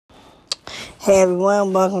Hey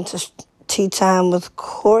everyone, welcome to Tea Time with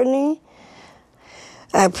Courtney.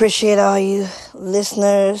 I appreciate all you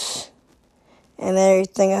listeners and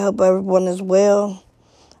everything. I hope everyone is well.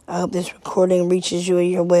 I hope this recording reaches you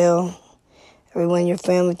and you're well. Everyone in your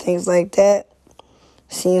family, things like that.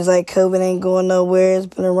 Seems like COVID ain't going nowhere. It's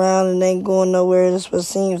been around and ain't going nowhere. That's what it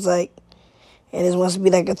seems like. And it wants to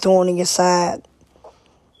be like a thorn in your side.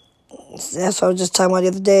 That's what I was just talking about the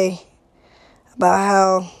other day. About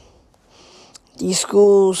how these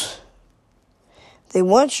schools, they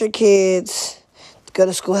want your kids to go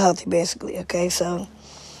to school healthy, basically, okay? So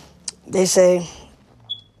they say,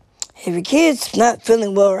 if your kid's not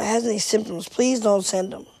feeling well or has any symptoms, please don't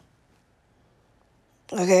send them,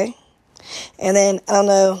 okay? And then, I don't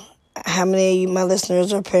know how many of my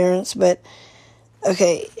listeners are parents, but,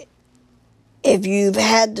 okay, if you've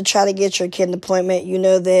had to try to get your kid an appointment, you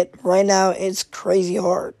know that right now it's crazy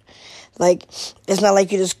hard. Like, it's not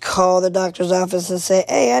like you just call the doctor's office and say,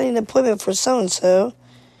 hey, I need an appointment for so-and-so.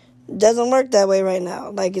 It doesn't work that way right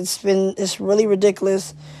now. Like, it's really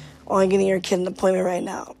ridiculous on getting your kid an appointment right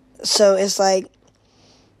now. So it's like,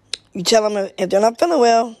 you tell them if they're not feeling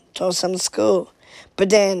well, don't send them to school.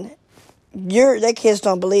 But then, their kids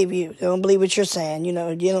don't believe you. They don't believe what you're saying. You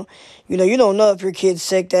don't know if your kid's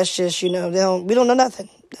sick. That's just, we don't know nothing.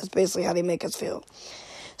 That's basically how they make us feel.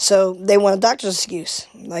 So they want a doctor's excuse.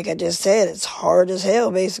 Like I just said, it's hard as hell,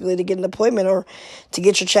 basically, to get an appointment or to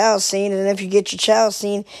get your child seen. And if you get your child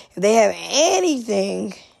seen, if they have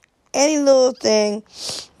anything, any little thing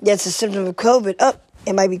that's a symptom of COVID,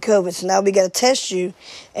 it might be COVID. So now we got to test you.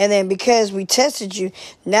 And then because we tested you,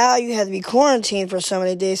 now you have to be quarantined for so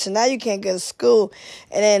many days. So now you can't go to school.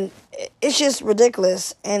 And then it's just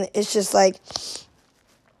ridiculous. And it's just like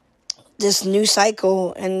this new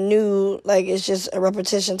cycle and it's just a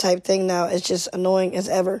repetition type thing now. It's just annoying as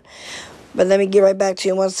ever. But let me get right back to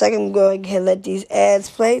you in 1 second. I'm going to go ahead and let these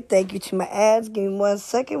ads play. Thank you to my ads. Give me 1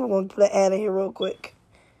 second. We're going to put an ad in here real quick.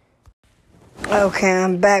 Okay,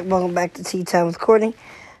 I'm back. Welcome back to Tea Time with Courtney.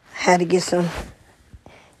 Had to get some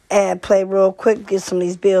ad play real quick. Get some of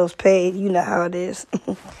these bills paid. You know how it is.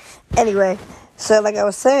 Anyway, so like I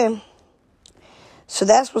was saying, so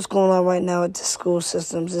that's what's going on right now with the school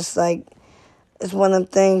systems. It's like, it's one of them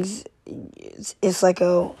things, it's like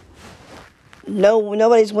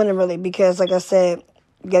nobody's winning really, because like I said,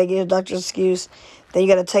 you got to get a doctor's excuse, then you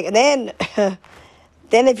got to take, and then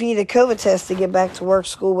if you need a COVID test to get back to work,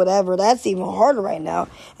 school, whatever, that's even harder right now,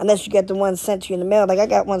 unless you get the one sent to you in the mail. Like I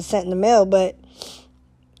got one sent in the mail, but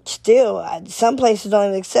still, some places don't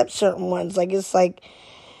even accept certain ones. Like it's like,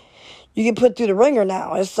 you get put through the ringer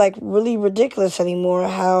now. It's like really ridiculous anymore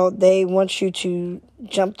how they want you to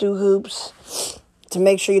jump through hoops to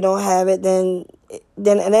make sure you don't have it. Then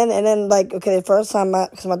like, okay, the first time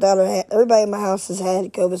because my daughter everybody in my house has had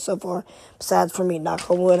COVID so far, besides for me,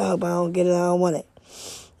 knock on wood. I hope I don't get it. I don't want it.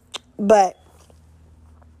 But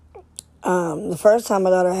the first time my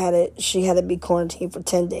daughter had it, she had to be quarantined for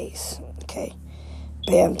 10 days. Okay,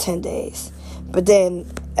 bam, 10 days. But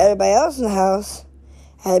then everybody else in the house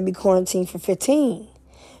had to be quarantined for 15,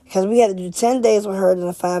 because we had to do 10 days with her and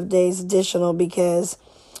the 5 days additional because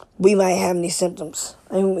we might have any symptoms.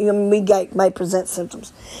 And we might present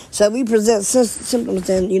symptoms. So if we present symptoms,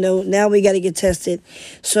 then, now we got to get tested.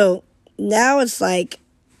 So now it's like,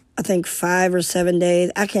 I think 5 or 7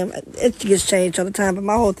 days. It gets changed all the time. But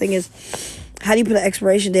my whole thing is, how do you put an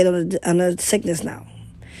expiration date on a sickness now?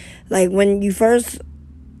 Like when your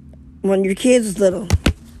kid was little,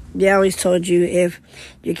 they always told you if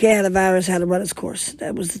your kid had a virus, how to run its course.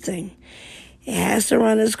 That was the thing. It has to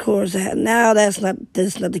run its course. Now that's not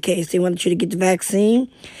the case. They wanted you to get the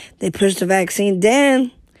vaccine. They pushed the vaccine.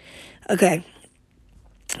 Then, okay,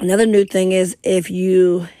 another new thing is if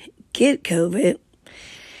you get COVID,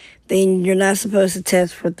 then you're not supposed to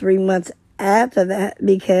test for 3 months after that,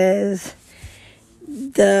 because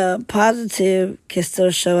the positive can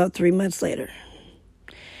still show up 3 months later.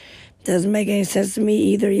 Doesn't make any sense to me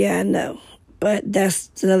either. Yeah, I know. But that's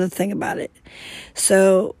another thing about it.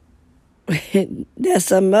 So that's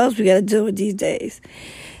something else we got to deal with these days.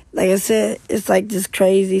 Like I said, it's like this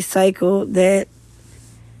crazy cycle that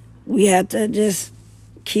we have to just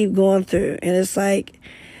keep going through. And it's like,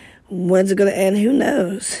 when's it going to end? Who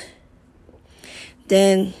knows?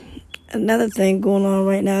 Then another thing going on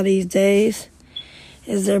right now these days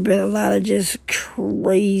is there been a lot of just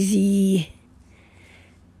crazy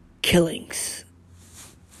killings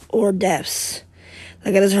or deaths.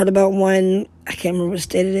 Like I just heard about one, I can't remember what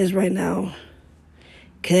state it is right now.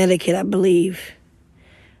 Connecticut, I believe.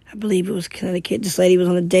 I believe it was Connecticut. This lady was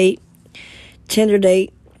on a date, Tinder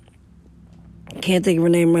date. Can't think of her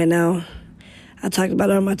name right now. I talked about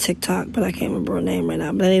her on my TikTok, but I can't remember her name right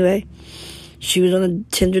now. But anyway, she was on a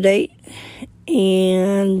Tinder date,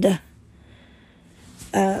 and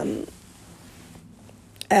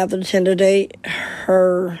after the Tinder date,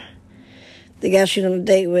 the guy she was on a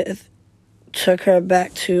date with took her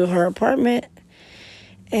back to her apartment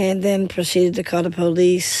and then proceeded to call the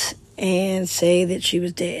police and say that she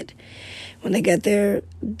was dead. When they got there,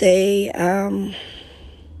 they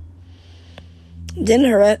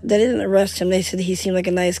didn't arrest him. They said he seemed like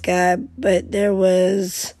a nice guy, but there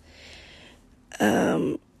was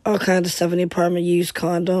all kinds of stuff in the apartment: used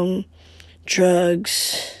condom,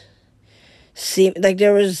 drugs.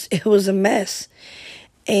 It was a mess.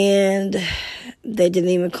 And they didn't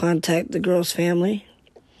even contact the girl's family.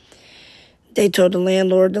 They told the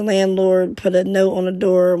landlord. The landlord put a note on the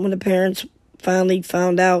door when the parents finally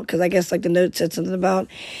found out, because I guess the note said something about,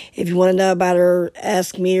 if you want to know about her,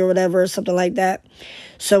 ask me or whatever, or something like that.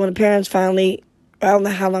 So when the parents finally, I don't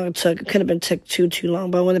know how long it took. It could have been took too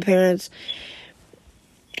long. But when the parents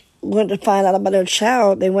went to find out about their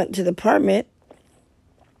child, they went to the apartment,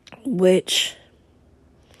 which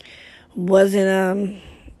wasn't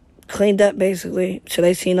cleaned up, basically. So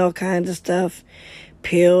they seen all kinds of stuff,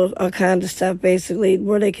 pills, all kinds of stuff, basically,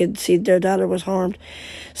 where they could see their daughter was harmed.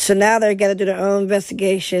 So now they're going to do their own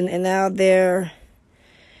investigation, and now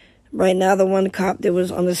right now the one cop that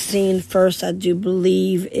was on the scene first, I do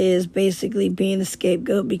believe, is basically being the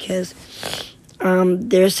scapegoat, because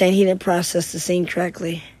they're saying he didn't process the scene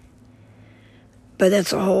correctly. But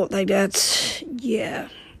that's a whole, yeah.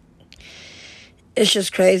 It's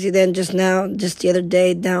just crazy. Then just the other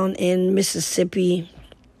day down in Mississippi,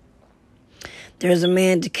 there's a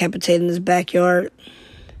man decapitated in his backyard.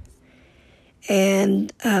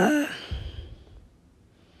 And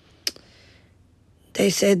they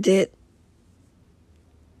said that,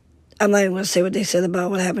 I'm not even going to say what they said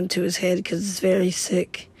about what happened to his head, because it's very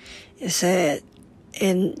sick and sad.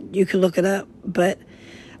 And you can look it up, but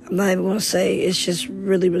I'm not even going to say. It's just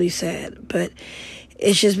really, really sad. But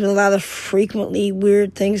it's just been a lot of frequently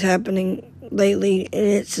weird things happening lately, and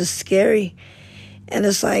it's just scary. And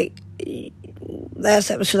it's like, last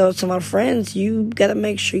episode I was telling my friends, you got to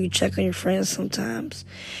make sure you check on your friends sometimes.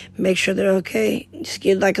 Make sure they're okay. Just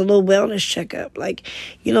get a little wellness checkup.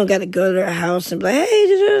 You don't got to go to their house and be like, hey,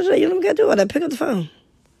 you don't got to do all that. Pick up the phone.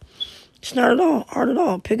 It's not hard at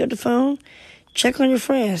all. Pick up the phone. Check on your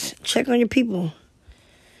friends. Check on your people.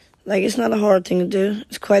 It's not a hard thing to do.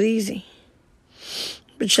 It's quite easy.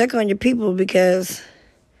 But check on your people, because,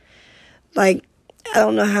 I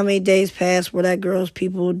don't know how many days passed where that girl's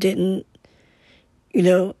people didn't,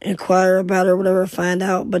 inquire about her or whatever, find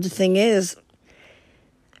out. But the thing is,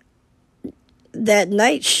 that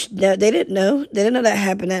night, they didn't know. They didn't know that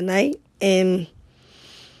happened that night. And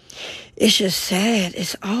it's just sad.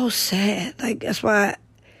 It's all sad. That's why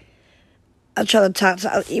I try to talk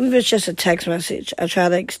to, even if it's just a text message, I try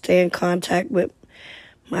to stay in contact with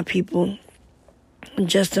my people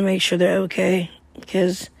just to make sure they're okay.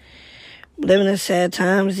 Because we're living in sad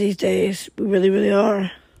times these days. We really, really are.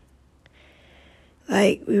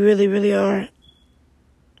 We really, really are.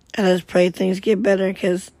 And I just pray things get better,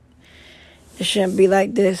 because it shouldn't be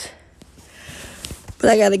like this.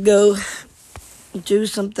 But I got to go do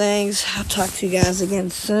some things. I'll talk to you guys again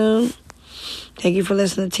soon. Thank you for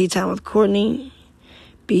listening to Tea Time with Courtney.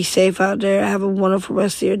 Be safe out there. Have a wonderful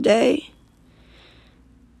rest of your day.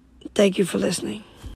 Thank you for listening.